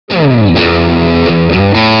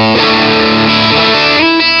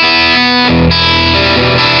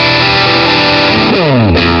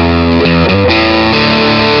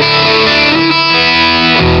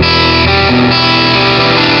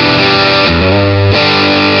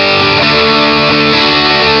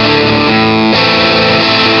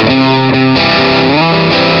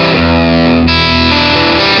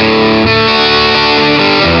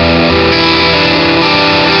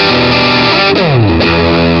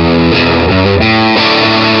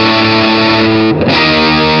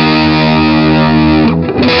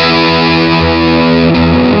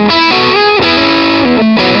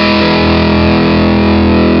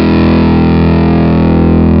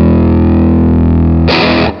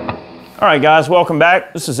All right, guys, welcome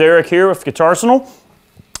back. This is Eric here with Guitarsenal.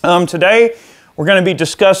 Today, we're going to be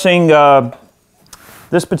discussing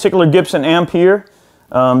this particular Gibson amp here.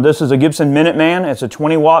 This is a Gibson Minuteman. It's a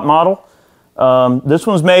 20-watt model. This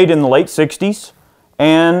one's made in the late 60s.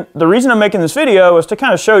 And the reason I'm making this video is to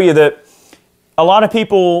kind of show you that a lot of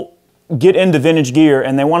people get into vintage gear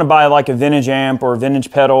and they want to buy like a vintage amp or a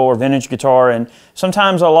vintage pedal or vintage guitar. And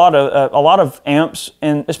sometimes a lot of amps,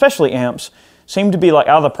 and especially amps, seem to be like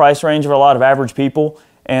out of the price range of a lot of average people.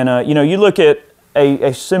 And you know, you look at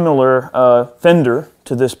a similar Fender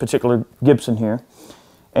to this particular Gibson here,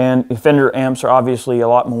 and Fender amps are obviously a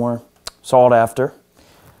lot more sought after,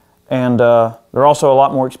 and they're also a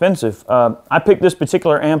lot more expensive. I picked this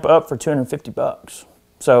particular amp up for 250 bucks.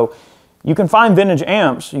 So you can find vintage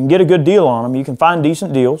amps, you can get a good deal on them, you can find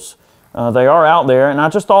decent deals. They are out there, and I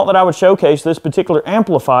just thought that I would showcase this particular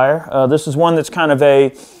amplifier. This is one that's kind of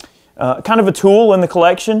a tool in the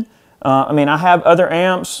collection. I mean, I have other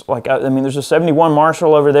amps, like, I mean, there's a 71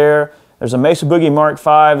 Marshall over there, there's a Mesa Boogie Mark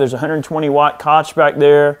V, there's a 120 watt Koch back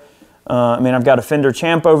there. I mean, I've got a Fender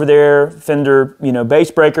Champ over there, Fender, you know,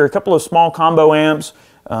 bass breaker, a couple of small combo amps,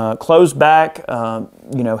 closed back,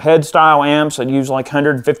 you know, head style amps that use like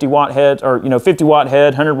 150 watt heads, or, you know, 50 watt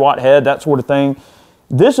head, 100 watt head, that sort of thing.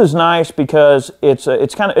 This is nice because it's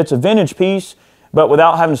a vintage piece, but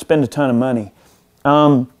without having to spend a ton of money.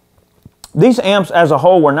 These amps as a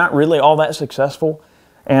whole were not really all that successful,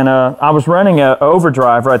 and I was running an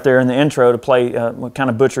overdrive right there in the intro to play, kind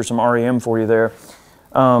of butcher some REM for you there.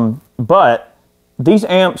 But these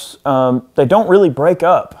amps, they don't really break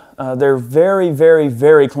up. They're very, very,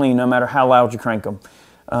 very clean no matter how loud you crank them.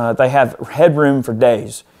 They have headroom for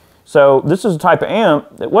days. So this is a type of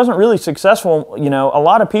amp that wasn't really successful. You know, a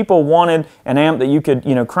lot of people wanted an amp that you could,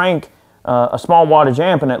 you know, crank a small wattage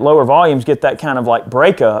amp and at lower volumes get that kind of like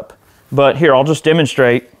breakup. But here, I'll just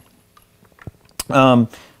demonstrate. No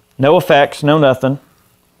effects, no nothing.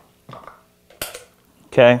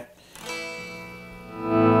 Okay.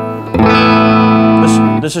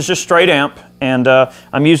 This is just straight amp, and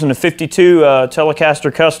I'm using a 52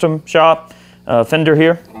 Telecaster Custom Shop Fender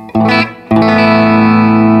here. All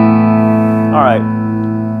right,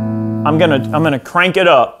 I'm gonna crank it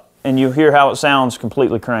up, and you hear how it sounds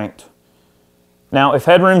completely cranked. Now, if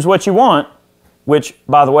headroom's what you want, which,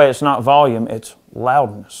 by the way, it's not volume, it's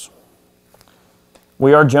loudness.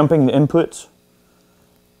 We are jumping the inputs,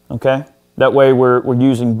 okay? That way we're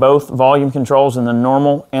using both volume controls in the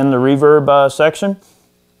normal and the reverb section.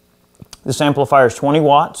 This amplifier is 20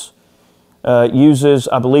 watts, uses,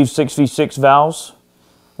 I believe, 6V6 valves,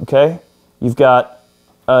 okay? You've got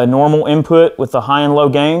a normal input with the high and low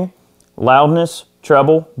gain, loudness,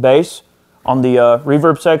 treble, bass. On the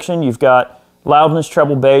reverb section, you've got loudness,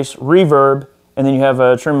 treble, bass, reverb, and then you have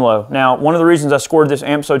a tremolo. Now, one of the reasons I scored this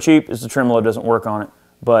amp so cheap is the tremolo doesn't work on it,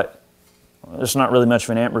 but it's not really much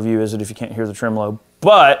of an amp review, is it, if you can't hear the tremolo?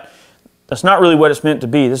 But that's not really what it's meant to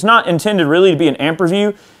be. It's not intended really to be an amp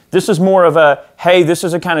review. This is more of a, hey, this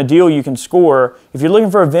is a kind of deal you can score. If you're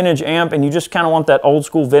looking for a vintage amp and you just kind of want that old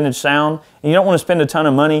school vintage sound and you don't want to spend a ton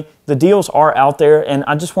of money, the deals are out there, and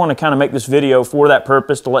I just want to kind of make this video for that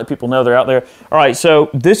purpose, to let people know they're out there. All right, so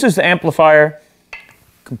this is the amplifier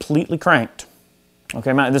completely cranked.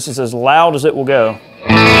 Okay, this is as loud as it will go.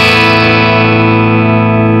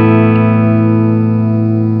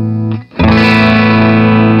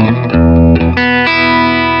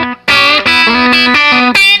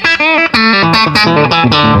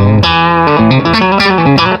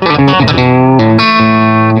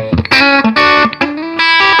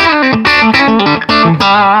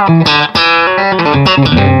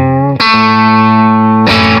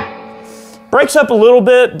 Breaks up a little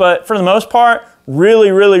bit, but for the most part, really,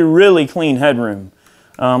 really, really clean headroom.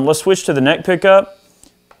 Let's switch to the neck pickup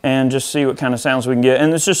and just see what kind of sounds we can get.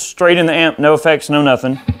 And it's just straight in the amp, no effects, no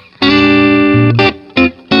nothing.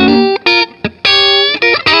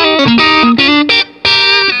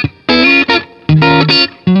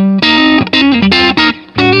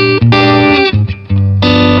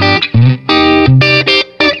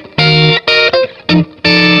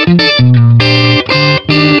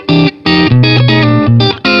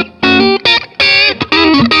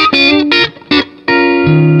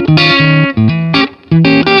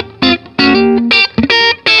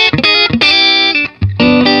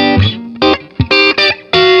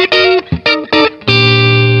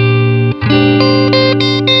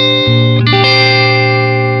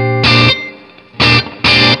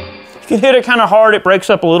 If you hit it kind of hard, it breaks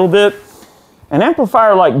up a little bit. An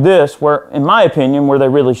amplifier like this, where, in my opinion, where they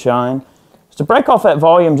really shine, is to break off that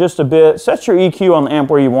volume just a bit, set your EQ on the amp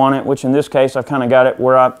where you want it, which in this case I've kind of got it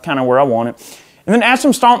where I want it, And then add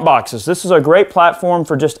some stomp boxes. This is a great platform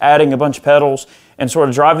for just adding a bunch of pedals and sort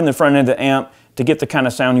of driving the front end of the amp to get the kind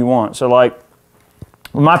of sound you want. So like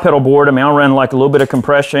with my pedal board, I mean, I'll run like a little bit of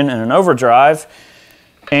compression and an overdrive,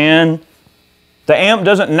 and the amp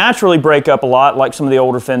doesn't naturally break up a lot like some of the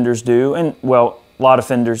older Fenders do. And well, a lot of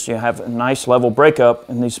Fenders, you have a nice level breakup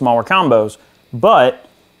in these smaller combos, but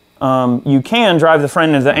you can drive the front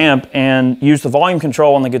end of the amp and use the volume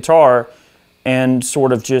control on the guitar and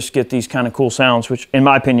sort of just get these kind of cool sounds, which in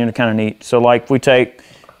my opinion are kind of neat. So like we take,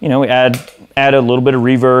 you know, we add a little bit of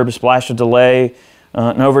reverb, a splash of delay,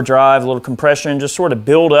 an overdrive, a little compression, just sort of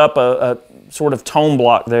build up a sort of tone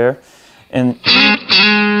block there. And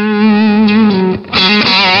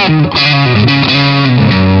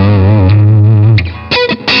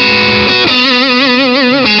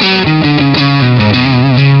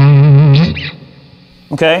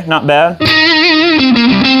okay, not bad.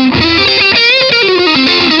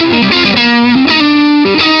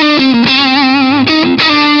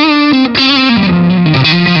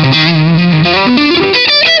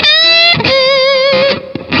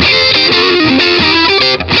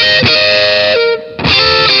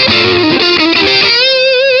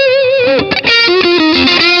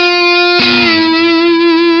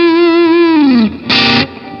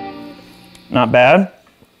 Not bad.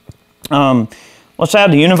 Let's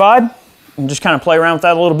add the Univibe and just kind of play around with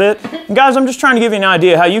that a little bit. And guys, I'm just trying to give you an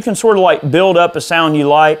idea how you can sort of like build up a sound you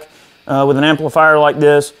like with an amplifier like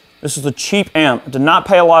this. This is a cheap amp. I did not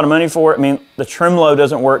pay a lot of money for it. I mean, the tremolo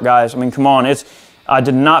doesn't work, guys. I mean, come on. I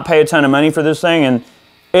did not pay a ton of money for this thing, and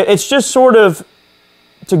it's just sort of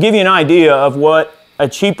to give you an idea of what a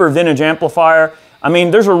cheaper vintage amplifier. I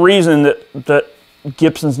mean, there's a reason that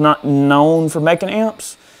Gibson's not known for making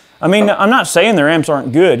amps. I mean, I'm not saying their amps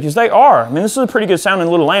aren't good, because they are. I mean, this is a pretty good sounding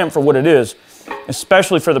little amp for what it is,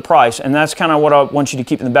 especially for the price. And that's kind of what I want you to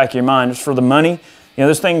keep in the back of your mind. Is for the money, you know,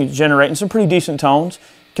 this thing is generating some pretty decent tones.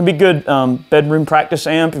 It can be good bedroom practice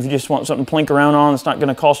amp if you just want something to plink around on. It's not going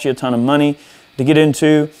to cost you a ton of money to get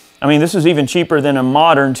into. I mean, this is even cheaper than a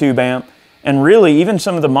modern tube amp. And really, even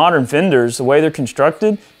some of the modern Fenders, the way they're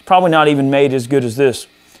constructed, probably not even made as good as this.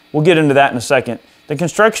 We'll get into that in a second. The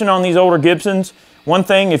construction on these older Gibsons, one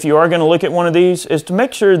thing, if you are going to look at one of these, is to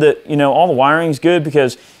make sure that, you know, all the wiring's good,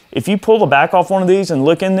 because if you pull the back off one of these and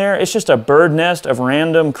look in there, it's just a bird nest of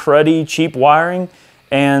random, cruddy, cheap wiring,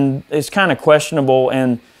 and it's kind of questionable,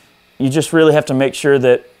 and you just really have to make sure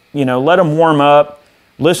that, you know, let them warm up,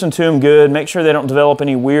 listen to them good, make sure they don't develop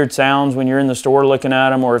any weird sounds when you're in the store looking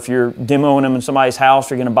at them, or if you're demoing them in somebody's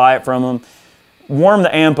house, you're going to buy it from them. Warm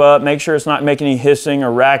the amp up, make sure it's not making any hissing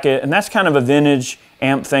or racket, and that's kind of a vintage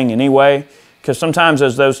amp thing anyway. Because sometimes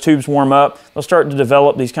as those tubes warm up, they'll start to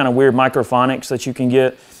develop these kind of weird microphonics that you can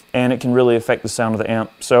get, and it can really affect the sound of the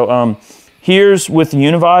amp. So here's with the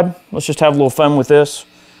Univibe. Let's just have a little fun with this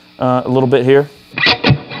a little bit here.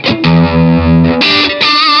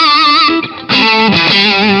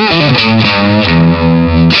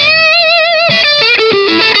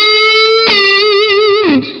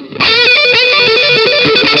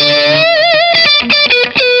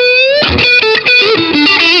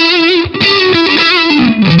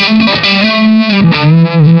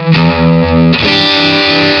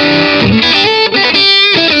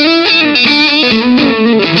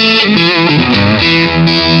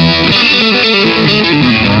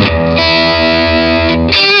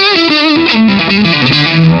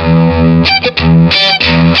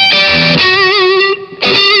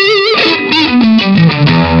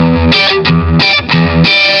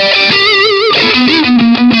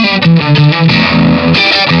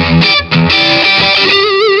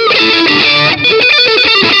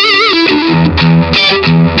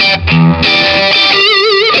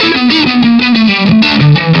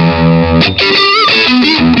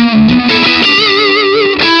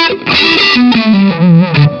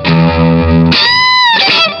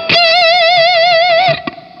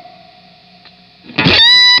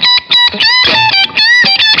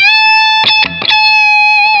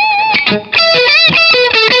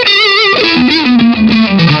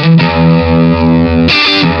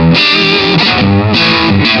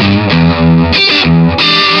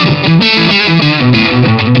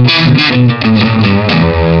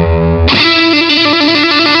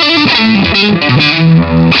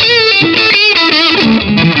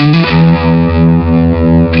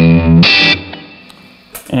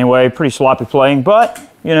 Anyway, pretty sloppy playing, but,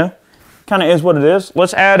 you know, kind of is what it is.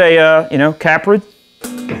 Let's add a, you know, caprid,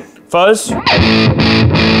 fuzz.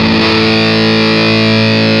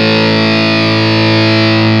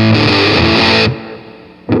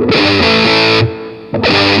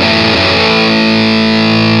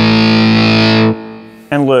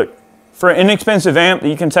 And look, for an inexpensive amp that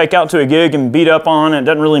you can take out to a gig and beat up on, it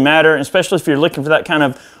doesn't really matter, especially if you're looking for that kind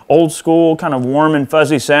of old school, kind of warm and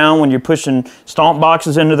fuzzy sound when you're pushing stomp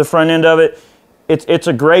boxes into the front end of it. It's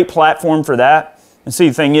a great platform for that. And see,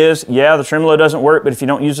 the thing is, yeah, the tremolo doesn't work, but if you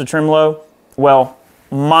don't use the tremolo, well,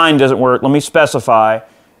 mine doesn't work. Let me specify.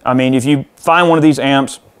 I mean, if you find one of these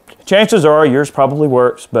amps, chances are yours probably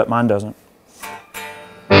works, but mine doesn't.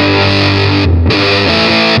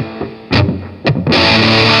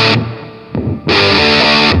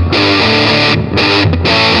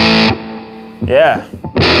 Yeah.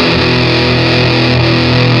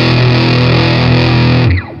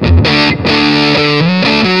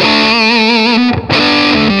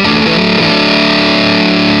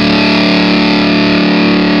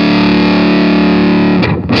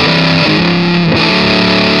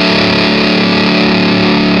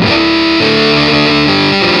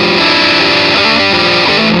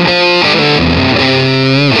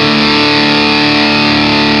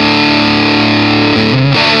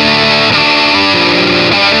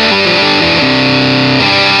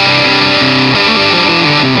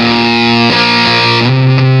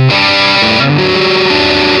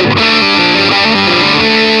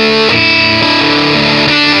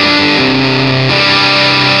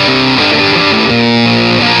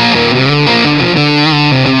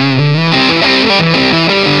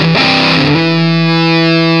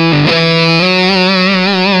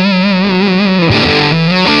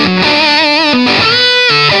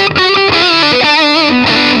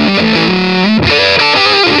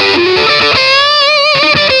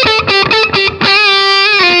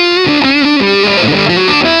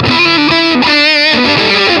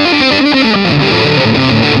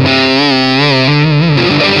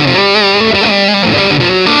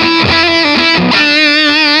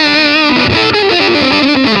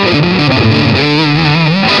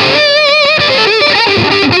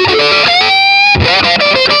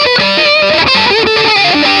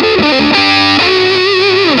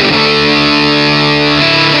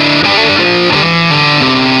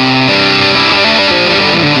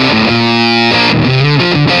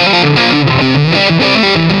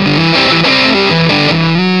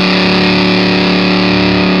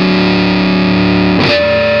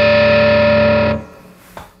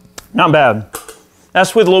 Not bad.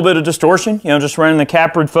 That's with a little bit of distortion, you know, just running the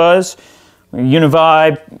caprid fuzz,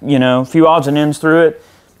 univibe, you know, a few odds and ends through it.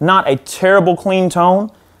 Not a terrible clean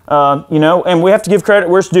tone, you know, and we have to give credit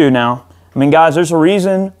where it's due now. I mean, guys, there's a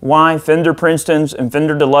reason why Fender Princetons and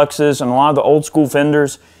Fender Deluxes and a lot of the old school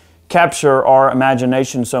Fenders capture our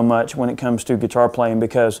imagination so much when it comes to guitar playing,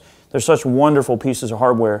 because they're such wonderful pieces of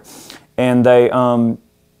hardware, and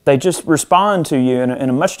they just respond to you in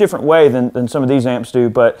a much different way than some of these amps do.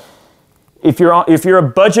 But if you're a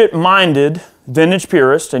budget-minded vintage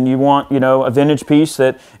purist and you want, you know, a vintage piece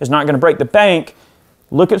that is not going to break the bank,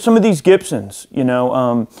 look at some of these Gibsons. You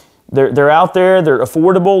know, they're out there, they're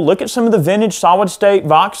affordable. Look at some of the vintage solid-state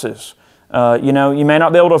Voxes. You know, you may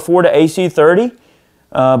not be able to afford an AC30,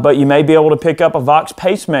 but you may be able to pick up a Vox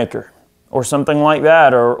pacemaker or something like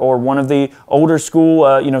that, or one of the older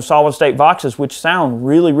school, you know, solid-state Voxes, which sound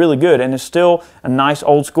really, really good, and it's still a nice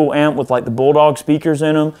old school amp with like the Bulldog speakers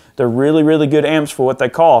in them. They're really, really good amps for what they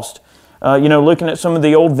cost. You know, looking at some of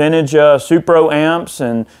the old vintage Supro amps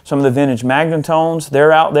and some of the vintage Magnetones,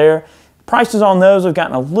 they're out there. Prices on those have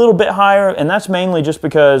gotten a little bit higher, and that's mainly just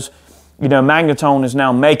because, you know, Magnetone is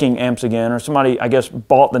now making amps again, or somebody, I guess,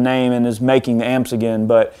 bought the name and is making the amps again.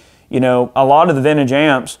 But, you know, a lot of the vintage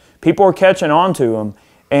amps, people are catching on to them.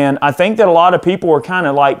 And I think that a lot of people are kind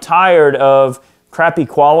of like tired of crappy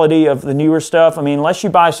quality of the newer stuff. I mean, unless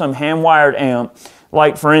you buy some hand-wired amp,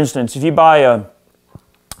 like for instance, if you buy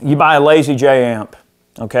a Lazy J amp,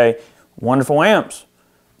 okay, wonderful amps.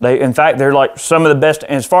 In fact, they're like some of the best,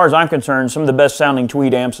 as far as I'm concerned, some of the best sounding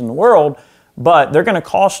tweed amps in the world, but they're going to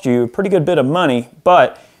cost you a pretty good bit of money.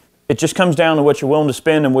 But it just comes down to what you're willing to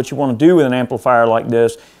spend and what you want to do with an amplifier like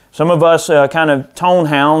this. Some of us kind of tone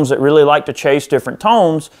hounds that really like to chase different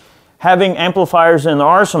tones, having amplifiers in the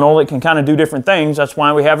arsenal that can kind of do different things. That's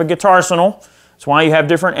why we have a Guitarsenal. That's why you have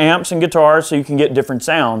different amps and guitars, so you can get different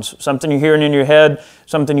sounds. Something you're hearing in your head,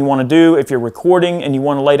 something you want to do if you're recording and you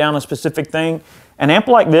want to lay down a specific thing. An amp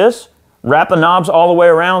like this, wrap the knobs all the way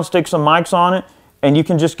around, stick some mics on it, and you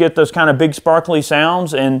can just get those kind of big sparkly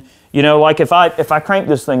sounds. And, you know, like if I crank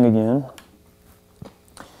this thing again,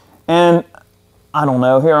 and I don't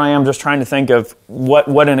know, here I am just trying to think of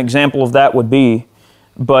what an example of that would be.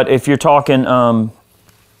 But if you're talking,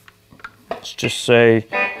 let's just say,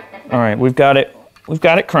 all right, we've got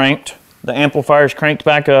it cranked. The amplifier's cranked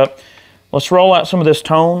back up. Let's roll out some of this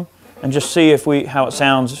tone. and just see if how it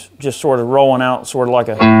sounds just sort of rolling out, sort of like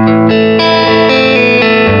a...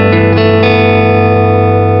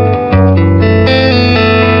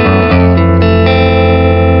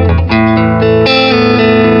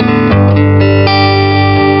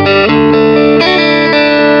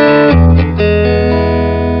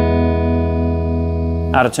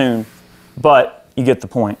 out of tune, but you get the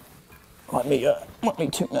point. Let me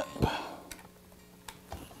tune that.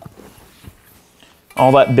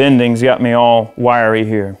 All that bending's got me all wiry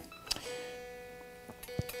here.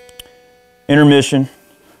 Intermission.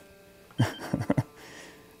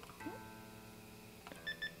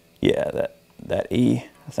 Yeah, that E,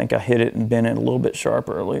 I think I hit it and bent it a little bit sharp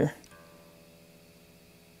earlier.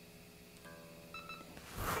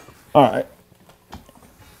 All right.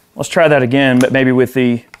 Let's try that again, but maybe with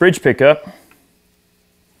the bridge pickup.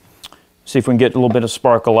 See if we can get a little bit of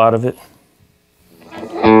sparkle out of it.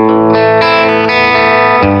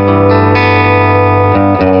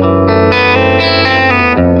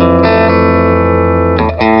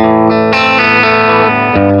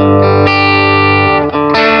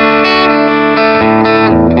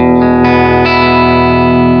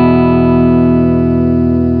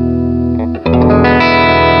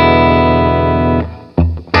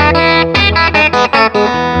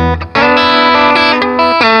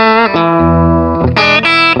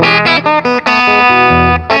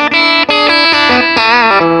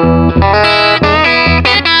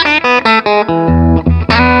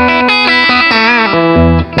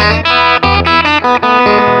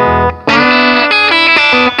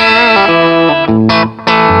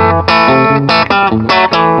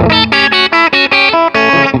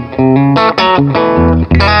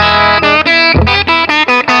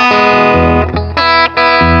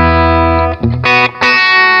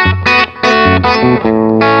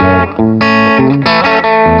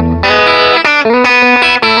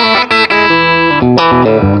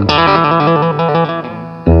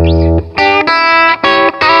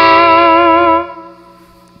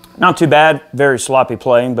 Not too bad, very sloppy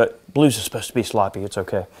playing, but blues is supposed to be sloppy, it's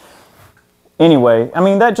okay. Anyway, I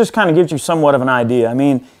mean, that just kind of gives you somewhat of an idea. I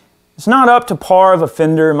mean, it's not up to par of a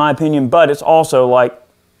Fender, in my opinion, but it's also like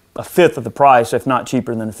a fifth of the price, if not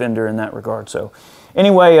cheaper than a Fender in that regard. So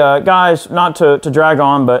anyway, guys, not to drag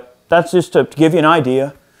on, but that's just to give you an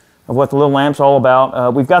idea of what the little amp's all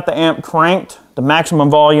about. We've got the amp cranked, the maximum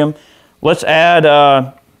volume. Let's add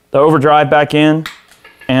the overdrive back in,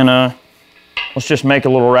 and let's just make a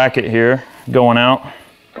little racket here going out.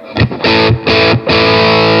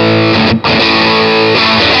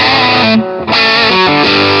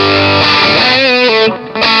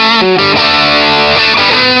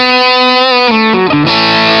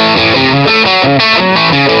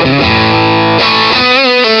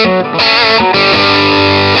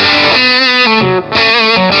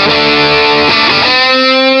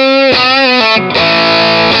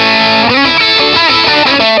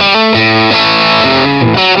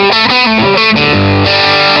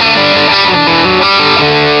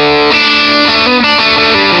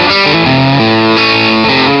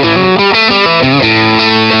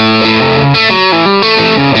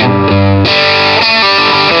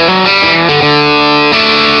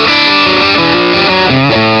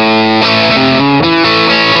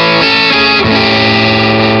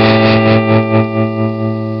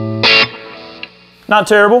 Not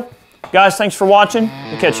terrible. Guys, thanks for watching.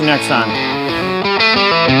 We'll catch you next time.